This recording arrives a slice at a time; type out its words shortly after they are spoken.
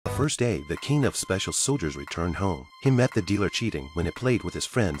first day, the king of special soldiers returned home. He met the dealer cheating when he played with his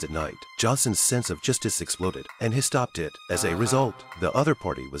friends at night. Johnson's sense of justice exploded, and he stopped it. As a result, the other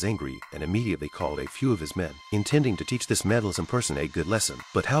party was angry and immediately called a few of his men, intending to teach this meddlesome person a good lesson.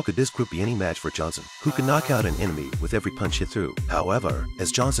 But how could this group be any match for Johnson, who could knock out an enemy with every punch he threw? However,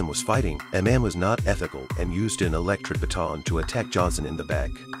 as Johnson was fighting, a man was not ethical and used an electric baton to attack Johnson in the back,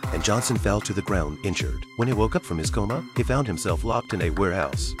 and Johnson fell to the ground injured. When he woke up from his coma, he found himself locked in a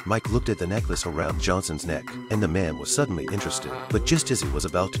warehouse. Mike looked at the necklace around Johnson's neck, and the man was suddenly interested. But just as he was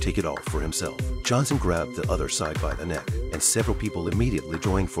about to take it off for himself, Johnson grabbed the other side by the neck, and several people immediately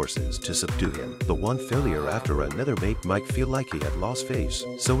joined forces to subdue him. But one failure after another made Mike feel like he had lost face,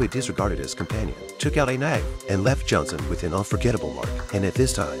 so he disregarded his companion, took out a knife, and left Johnson with an unforgettable mark. And at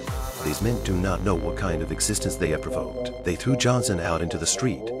this time, these men do not know what kind of existence they have provoked. They threw Johnson out into the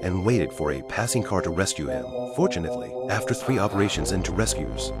street and waited for a passing car to rescue him. Fortunately, after 3 operations into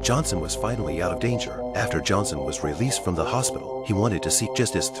rescues, Johnson was finally out of danger. After Johnson was released from the hospital, he wanted to seek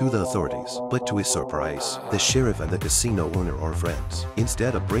justice through the authorities, but to his surprise, the sheriff and the casino owner are friends.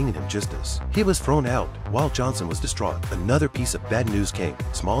 Instead of bringing him justice, he was thrown out. While Johnson was distraught, another piece of bad news came.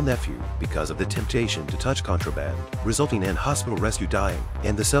 Small nephew, because of the temptation to touch contraband, resulting in hospital rescue dying,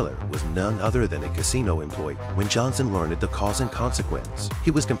 and the seller was none other than a casino employee. When Johnson learned the cause and consequence,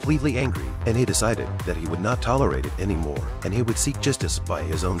 he was completely angry, and he decided that he would not tolerate it anymore, and he would seek justice by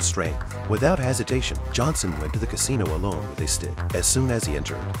his own strength. Without hesitation, Johnson went to the casino alone with a stick. As soon as he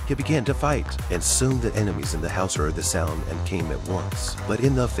entered, he began to fight, and soon the enemies in the house heard the sound and came at once. But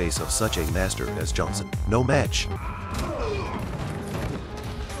in the face of such a master as Johnson, no match.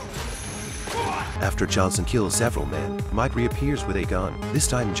 After Johnson kills several men, Mike reappears with a gun. This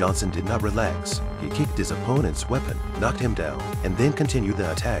time Johnson did not relax. He kicked his opponent's weapon, knocked him down, and then continued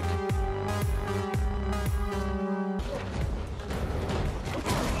the attack.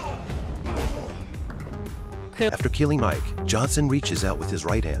 After killing Mike, Johnson reaches out with his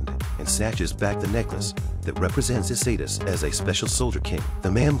right hand and snatches back the necklace that represents his status as a special soldier king. The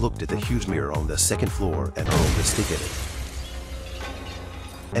man looked at the huge mirror on the second floor and hurled a stick at it.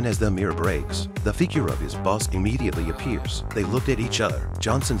 And as the mirror breaks, the figure of his boss immediately appears. They looked at each other.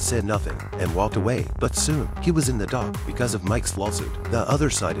 Johnson said nothing and walked away, but soon he was in the dock because of Mike's lawsuit. The other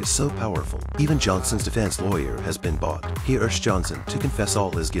side is so powerful. Even Johnson's defense lawyer has been bought. He urged Johnson to confess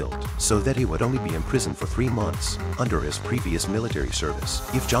all his guilt so that he would only be in prison for 3 months under his previous military service.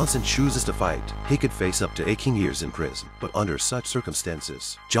 If Johnson chooses to fight, he could face up to 18 years in prison. But under such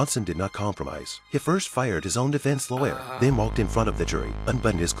circumstances, Johnson did not compromise. He first fired his own defense lawyer, then walked in front of the jury,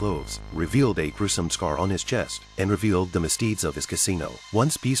 unbuttoned his clothes, revealed a gruesome scar on his chest, and revealed the misdeeds of his casino.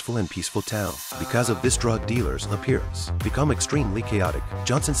 Once peaceful town, because of this drug dealer's appearance, become extremely chaotic.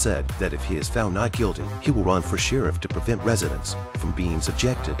 Johnson said that if he is found not guilty, he will run for sheriff to prevent residents from being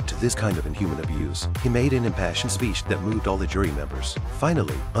subjected to this kind of inhuman abuse. He made an impassioned speech that moved all the jury members.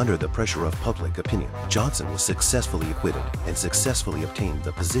 Finally, under the pressure of public opinion, Johnson was successfully acquitted and successfully obtained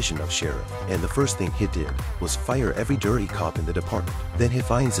the position of sheriff. And the first thing he did was fire every dirty cop in the department. Then he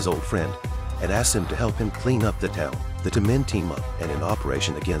finds his old friend and asks him to help him clean up the town. The 2 men team up, and an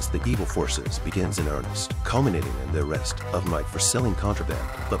operation against the evil forces begins in earnest, culminating in the arrest of Mike for selling contraband.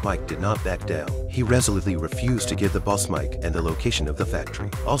 But Mike did not back down. He resolutely refused to give the boss Mike and the location of the factory.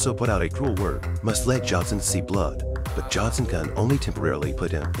 Also put out a cruel word, must let Johnson see blood. But Johnson can only temporarily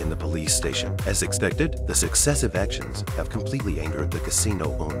put him in the police station. As expected, the successive actions have completely angered the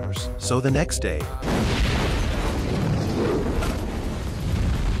casino owners. So the next day,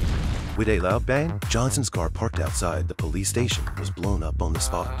 with a loud bang, Johnson's car parked outside the police station was blown up on the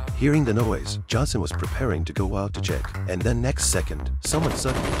spot. Hearing the noise, Johnson was preparing to go out to check, and the next second, someone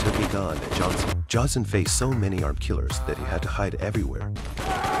suddenly took a gun at Johnson. Johnson faced so many armed killers that he had to hide everywhere.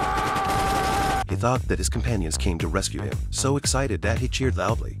 He thought that his companions came to rescue him, so excited that he cheered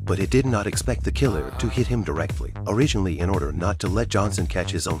loudly, but he did not expect the killer to hit him directly. Originally, in order not to let Johnson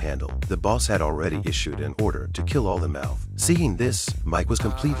catch his own handle, the boss had already issued an order to kill all the mouth. Seeing this, Mike was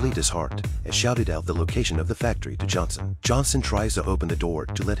completely disheartened and shouted out the location of the factory to Johnson. Johnson tries to open the door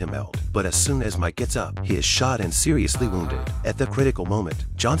to let him out, but as soon as Mike gets up, he is shot and seriously wounded. At the critical moment,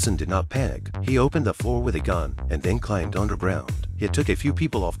 Johnson did not panic. He opened the floor with a gun and then climbed underground. It took a few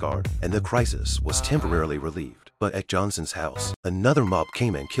people off guard, and the crisis was temporarily relieved. But at Johnson's house, another mob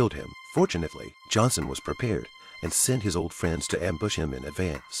came and killed him. Fortunately, Johnson was prepared and sent his old friends to ambush him in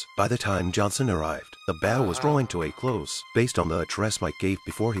advance. By the time Johnson arrived, the battle was drawing to a close. Based on the address Mike gave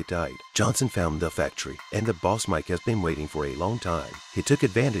before he died, Johnson found the factory, and the boss Mike has been waiting for a long time. He took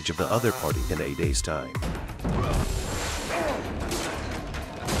advantage of the other party in a day's time.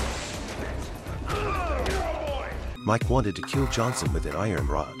 Mike wanted to kill Johnson with an iron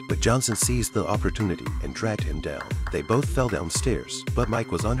rod, but Johnson seized the opportunity and dragged him down. They both fell downstairs, but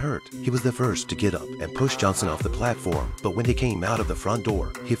Mike was unhurt. He was the first to get up and push Johnson off the platform, but when he came out of the front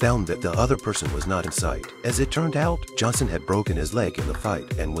door, he found that the other person was not in sight. As it turned out, Johnson had broken his leg in the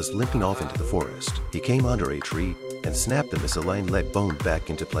fight and was limping off into the forest. He came under a tree and snapped the misaligned leg bone back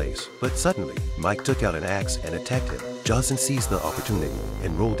into place. But suddenly, Mike took out an axe and attacked him. Johnson seized the opportunity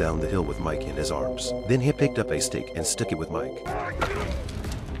and rolled down the hill with Mike in his arms. Then he picked up a stick and stuck it with Mike.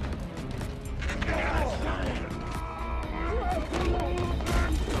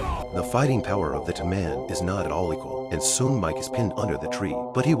 The fighting power of the two men is not at all equal, and soon Mike is pinned under the tree,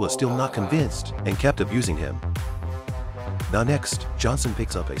 but he was still not convinced and kept abusing him. Now next, Johnson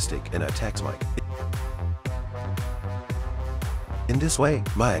picks up a stick and attacks Mike. In this way,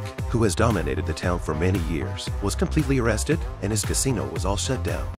 Mike, who has dominated the town for many years, was completely arrested and his casino was all shut down.